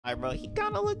All right, bro, he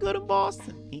kind of look good in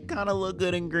Boston. He kind of look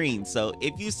good in green. So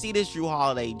if you see this Jrue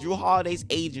Holiday, Jrue Holiday's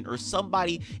agent, or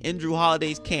somebody in Jrue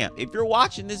Holiday's camp, if you're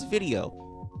watching this video,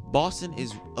 Boston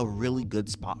is a really good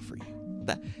spot for you.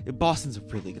 Boston's a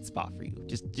really good spot for you.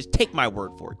 Just take my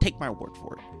word for it. Take my word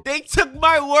for it. They took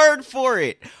my word for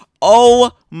it.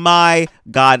 Oh my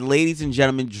God, ladies and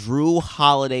gentlemen, Jrue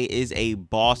Holiday is a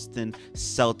Boston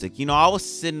Celtic. You know, I was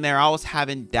sitting there, I was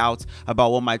having doubts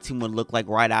about what my team would look like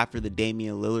right after the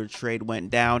Damian Lillard trade went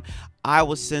down. I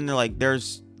was sitting there like,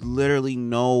 there's literally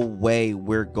no way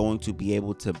we're going to be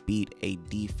able to beat a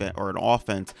defense or an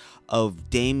offense of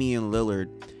Damian Lillard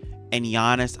and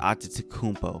Giannis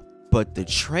Antetokounmpo. But the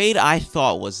trade I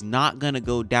thought was not going to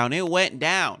go down, it went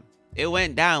down. It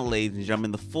went down, ladies and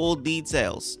gentlemen. The full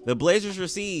details. The Blazers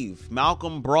receive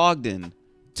Malcolm Brogdon,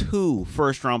 2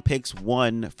 first-round picks,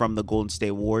 1 from the Golden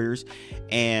State Warriors,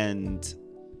 and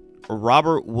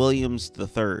Robert Williams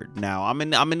III. Now, I'm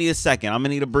gonna need a second. I'm gonna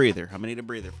need a breather. I'm gonna need a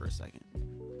breather for a second.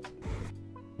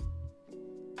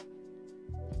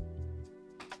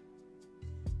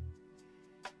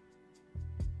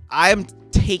 I'm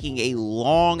taking a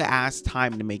long ass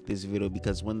time to make this video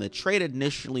because when the trade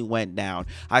initially went down,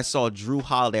 I saw Jrue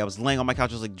Holiday. I was laying on my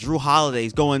couch. I was like, Jrue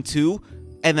Holiday's going to.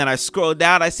 And then I scroll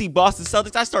down. I see Boston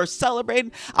Celtics. I start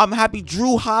celebrating. I'm happy.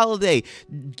 Jrue Holiday,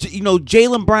 you know,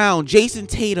 Jaylen Brown, Jason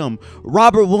Tatum,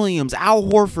 Robert Williams, Al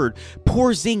Horford,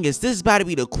 Porzingis. This is about to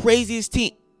be the craziest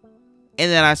team. And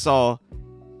then I saw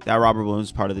that Robert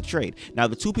Williams was part of the trade. Now,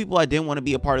 the 2 people I didn't want to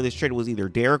be a part of this trade was either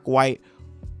Derek White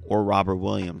or Robert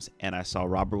Williams, and I saw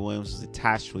Robert Williams was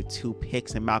attached with 2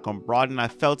 picks and Malcolm Brogdon. I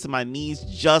fell to my knees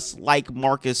just like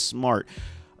Marcus Smart.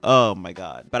 Oh my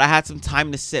God. But I had some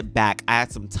time to sit back. I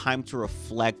had some time to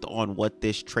reflect on what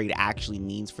this trade actually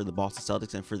means for the Boston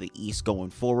Celtics and for the East going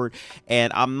forward.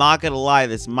 And I'm not going to lie,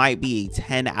 this might be a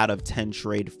 10 out of 10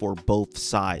 trade for both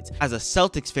sides. As a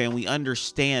Celtics fan, we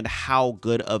understand how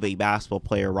good of a basketball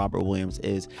player Robert Williams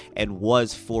is and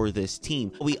was for this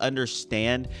team. We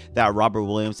understand that Robert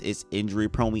Williams is injury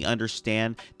prone. We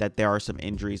understand that there are some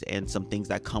injuries and some things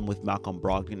that come with Malcolm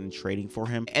Brogdon and trading for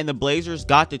him. And the Blazers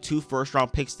got the 2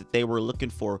 first-round picks that they were looking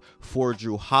for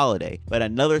Jrue Holiday. But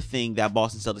another thing that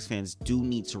Boston Celtics fans do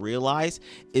need to realize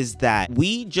is that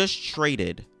we just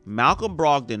traded Malcolm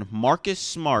Brogdon, Marcus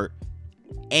Smart,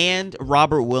 and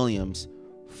Robert Williams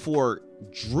for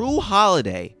Jrue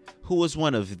Holiday, who was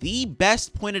one of the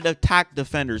best pointed attack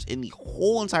defenders in the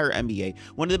whole entire NBA,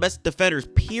 one of the best defenders,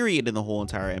 period, in the whole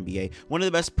entire NBA, one of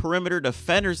the best perimeter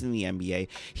defenders in the NBA.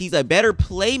 He's a better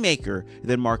playmaker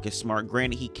than Marcus Smart.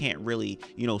 Granted, he can't really,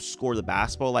 you know, score the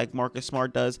basketball like Marcus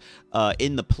Smart does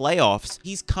in the playoffs.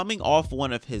 He's coming off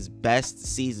one of his best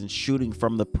seasons shooting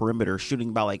from the perimeter, shooting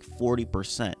about like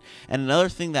 40%. And another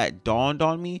thing that dawned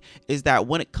on me is that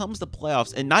when it comes to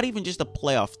playoffs, and not even just the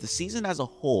playoffs, the season as a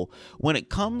whole, when it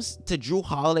comes to Jrue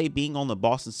Holiday being on the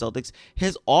Boston Celtics,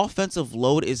 his offensive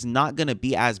load is not going to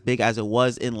be as big as it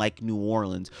was in like New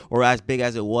Orleans or as big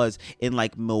as it was in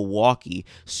like Milwaukee,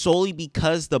 solely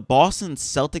because the Boston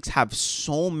Celtics have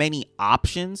so many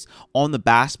options on the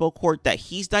basketball court that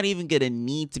he's not even going to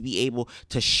need to be able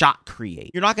to shot create.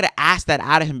 You're not going to ask that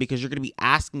out of him because you're going to be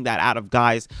asking that out of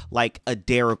guys like a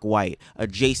Derek White, a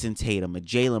Jason Tatum, a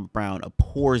Jaylen Brown, a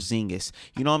Porzingis.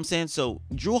 You know what I'm saying? So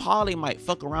Jrue Holiday might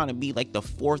fuck around and be like the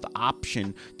 4th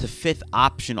option to 5th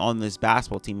option on this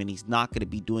basketball team, and he's not going to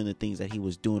be doing the things that he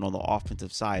was doing on the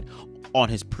offensive side on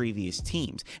his previous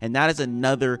teams. And that is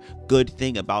another good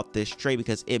thing about this trade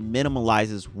because it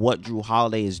minimalizes what Jrue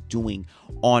Holiday is doing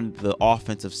on the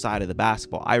offensive side of the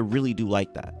basketball. I really do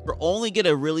like that. We're only going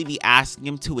to really be asking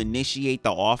him to initiate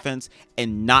the offense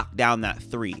and knock down that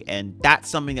 3, and that's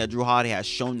something that Jrue Holiday has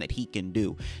shown that he can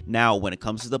do. Now, when it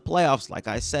comes to the playoffs, like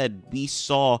I said, we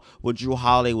saw what Jrue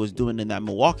Holiday was doing in that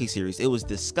Milwaukee series. It was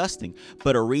disgusting,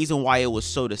 but a reason why it was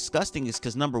so disgusting is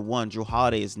because number 1, Jrue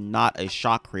Holiday is not a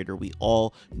shot creator. We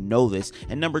all know this.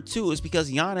 And number 2 is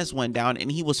because Giannis went down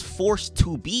and he was forced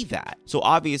to be that. So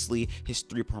obviously his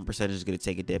 3-point percentage is going to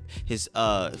take a dip. His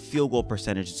field goal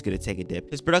percentage is going to take a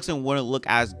dip. His production wouldn't look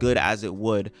as good as it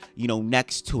would, you know,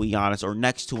 next to a Giannis or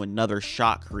next to another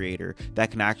shot creator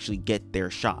that can actually get their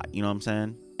shot. You know what I'm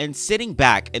saying? And sitting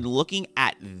back and looking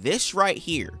at this right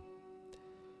here,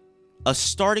 a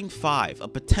starting 5, a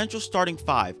potential starting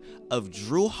 5 of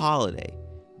Jrue Holiday,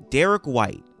 Derek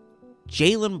White,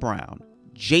 Jaylen Brown,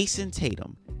 Jason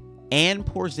Tatum, and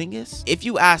Porzingis. If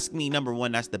you ask me, number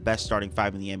 1, that's the best starting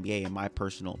 5 in the NBA in my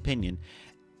personal opinion.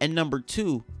 And number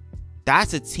 2,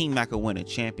 That's a team that could win a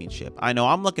championship. I know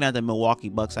I'm looking at the Milwaukee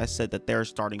Bucks. I said that their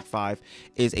starting five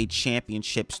is a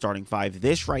championship starting five.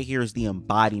 This right here is the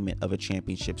embodiment of a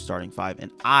championship starting five,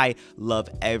 and I love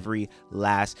every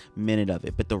last minute of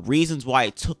it. But the reasons why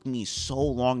it took me so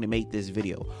long to make this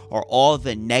video are all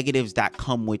the negatives that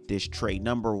come with this trade.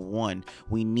 Number one,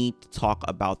 we need to talk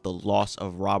about the loss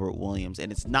of Robert Williams,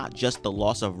 and it's not just the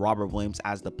loss of Robert Williams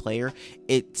as the player,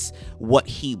 it's what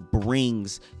he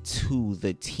brings to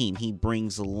the team. He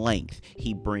brings length,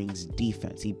 he brings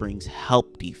defense, he brings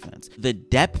help defense. The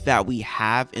depth that we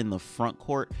have in the front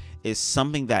court is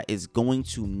something that is going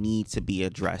to need to be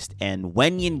addressed, and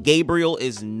Wenyen Gabriel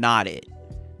is not it.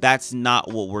 That's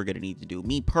not what we're going to need to do.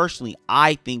 Me personally,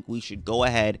 I think we should go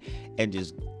ahead and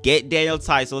just get Daniel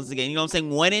Theis once again. You know what I'm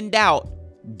saying? When in doubt,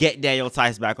 get Daniel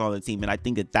Theis back on the team, and I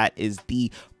think that that is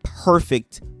the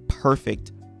perfect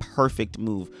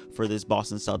move for this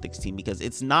Boston Celtics team, because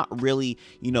it's not really,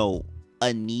 you know,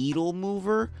 a needle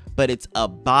mover, but it's a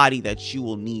body that you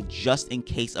will need just in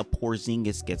case a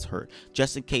Porzingis gets hurt,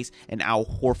 just in case an Al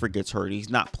Horford gets hurt. He's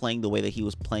not playing the way that he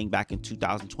was playing back in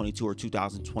 2022 or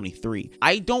 2023.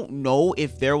 I don't know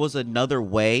if there was another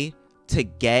way to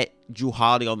get Jrue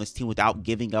Holiday on this team without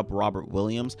giving up Robert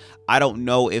Williams. I don't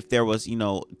know if there was, you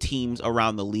know, teams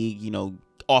around the league, you know,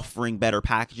 offering better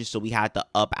packages, so we had to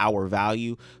up our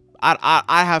value.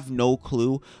 I have no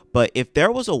clue, but if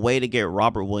there was a way to get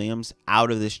Robert Williams out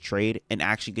of this trade and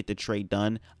actually get the trade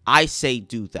done, I say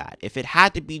do that. If it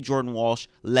had to be Jordan Walsh,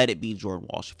 let it be Jordan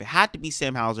Walsh. If it had to be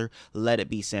Sam Hauser, let it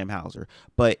be Sam Hauser.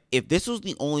 But if this was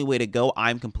the only way to go,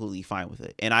 I'm completely fine with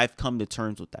it, and I've come to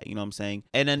terms with that. You know what I'm saying?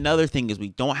 And another thing is we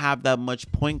don't have that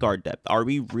much point guard depth. Are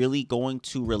we really going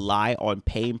to rely on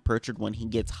Payne Pritchard when he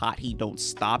gets hot? He don't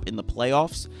stop in the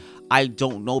playoffs. I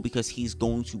don't know, because he's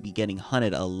going to be getting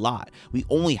hunted a lot. We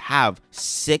only have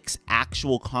 6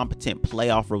 actual competent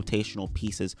playoff rotational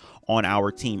pieces on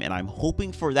our team, and I'm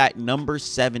hoping for that number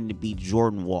 7 to be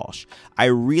Jordan Walsh. I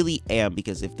really am,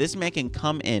 because if this man can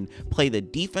come in, play the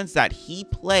defense that he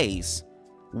plays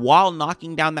while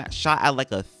knocking down that shot at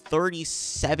like a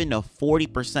 37 to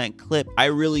 40% clip, I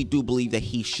really do believe that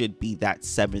he should be that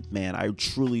 7th man. I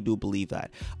truly do believe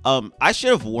that. I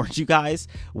should have warned you guys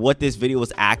what this video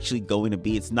was actually going to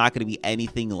be. It's not going to be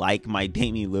anything like my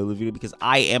Damian Lillard video, because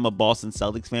I am a Boston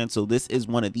Celtics fan, so this is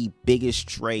one of the biggest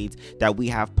trades that we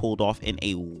have pulled off in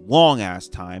a long ass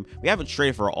time. We haven't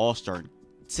traded for an all-star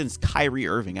since Kyrie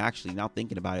Irving, actually, now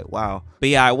thinking about it. Wow. But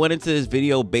yeah, I went into this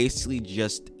video basically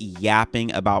just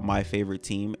yapping about my favorite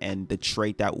team and the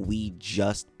trade that we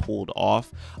just pulled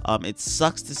off. It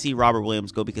sucks to see Robert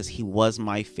Williams go, because he was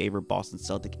my favorite Boston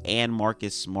Celtic, and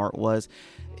Marcus Smart was.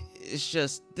 It's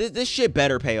just, this shit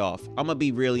better pay off. I'm gonna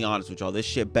be really honest with y'all. This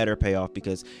shit better pay off,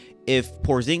 because if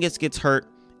Porzingis gets hurt,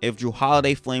 if Jrue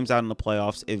Holiday flames out in the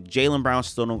playoffs, if Jaylen Brown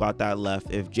still don't got that left,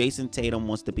 if Jason Tatum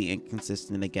wants to be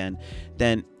inconsistent again,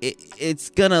 then it's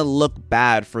gonna look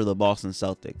bad for the Boston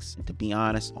Celtics. And to be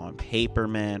honest, on paper,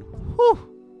 man, whew,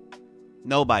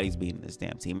 nobody's beating this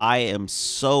damn team. I am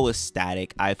so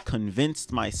ecstatic. I've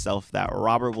convinced myself that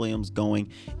Robert Williams going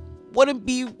wouldn't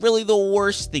be really the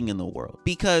worst thing in the world,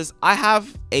 because I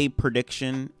have a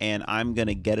prediction and I'm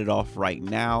gonna get it off right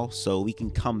now so we can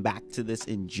come back to this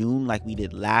in June like we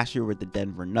did last year with the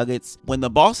Denver Nuggets. When the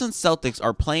Boston Celtics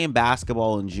are playing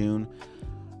basketball in June,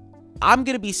 I'm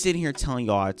gonna be sitting here telling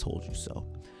y'all I told you so,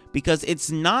 because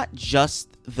it's not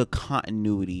just the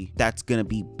continuity that's gonna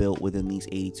be built within these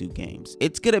 82 games.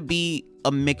 It's gonna be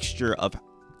a mixture of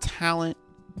talent,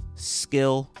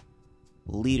 skill,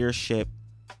 leadership,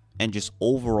 and just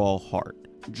overall heart.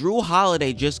 Jrue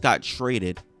Holiday just got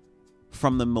traded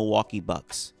from the Milwaukee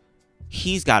Bucks.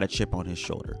 He's got a chip on his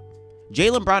shoulder.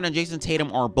 Jaylen Brown and Jason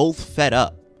Tatum are both fed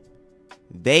up.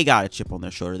 They got a chip on their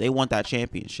shoulder. They want that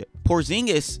championship.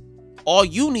 Porzingis, all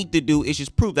you need to do is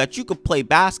just prove that you could play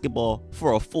basketball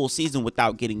for a full season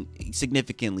without getting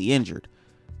significantly injured.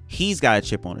 He's got a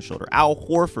chip on his shoulder. Al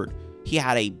Horford, he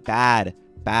had a bad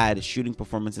shooting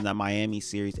performance in that Miami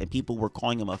series, and people were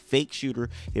calling him a fake shooter.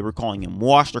 They were calling him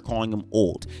washed. They're calling him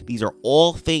old. These are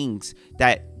all things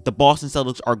that the Boston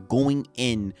Celtics are going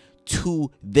in to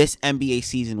this NBA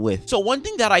season with. So one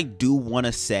thing that I do want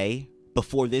to say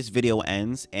before this video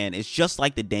ends, and it's just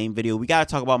like the Dame video, we got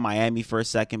to talk about Miami for a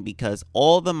second, because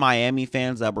all the Miami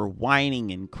fans that were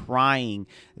whining and crying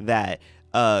that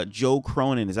Joe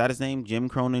Cronin, is that his name? Jim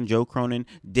Cronin, Joe Cronin,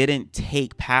 didn't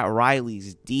take Pat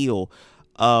Riley's deal.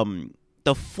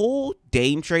 The full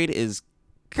Dame trade is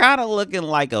kind of looking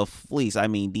like a fleece. I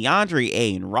mean, DeAndre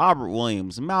Ayton, Robert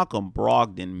Williams, Malcolm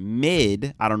Brogdon,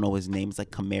 mid, I don't know his name, it's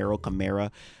like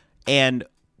Camara, and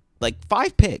like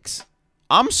 5 picks.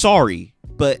 I'm sorry,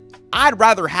 but I'd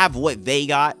rather have what they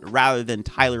got rather than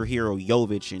Tyler Hero,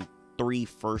 Jovic, and 3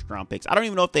 first-round picks. I don't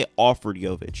even know if they offered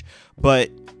Jovic,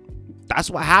 but that's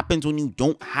what happens when you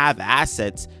don't have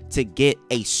assets to get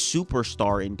a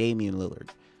superstar in Damian Lillard.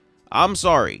 I'm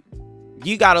sorry.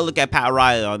 You got to look at Pat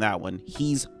Riley on that one.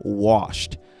 He's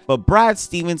washed. But Brad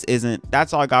Stevens isn't.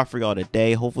 That's all I got for y'all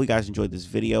today. Hopefully you guys enjoyed this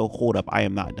video. Hold up, I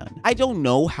am not done. I don't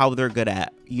know how they're gonna,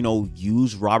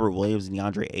 use Robert Williams and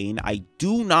DeAndre Ayton. I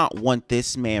do not want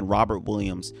this man, Robert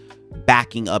Williams,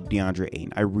 backing up DeAndre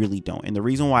Ayton. I really don't. And the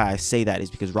reason why I say that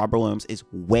is because Robert Williams is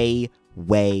way,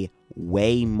 way,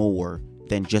 way more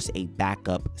than just a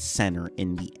backup center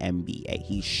in the NBA.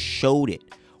 He showed it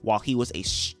while he was a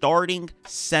starting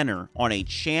center on a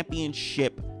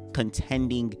championship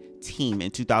contending team in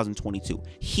 2022.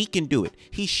 He can do it.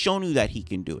 He's shown you that he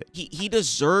can do it. He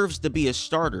deserves to be a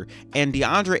starter. And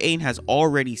DeAndre Ayton has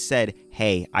already said,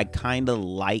 hey, I kind of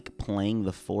like playing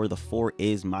the 4. The 4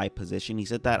 is my position. He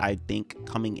said that, I think,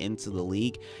 coming into the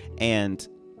league. And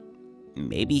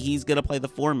maybe he's going to play the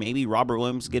 4. Maybe Robert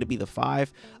Williams is going to be the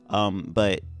 5.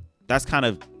 But that's kind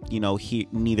of,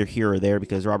 neither here or there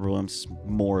because Robert Williams is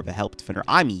more of a help defender.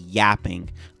 I'm yapping.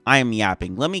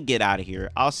 Let me get out of here.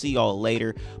 I'll see y'all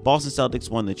later. Boston Celtics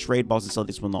won the trade. Boston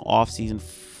Celtics won the offseason.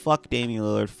 Fuck Damian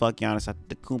Lillard. Fuck Giannis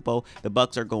Antetokounmpo. The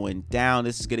Bucks are going down.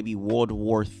 This is going to be World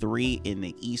War III in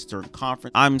the Eastern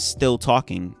Conference. I'm still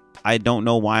talking. I don't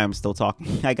know why I'm still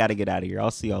talking. I got to get out of here.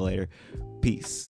 I'll see y'all later. Peace.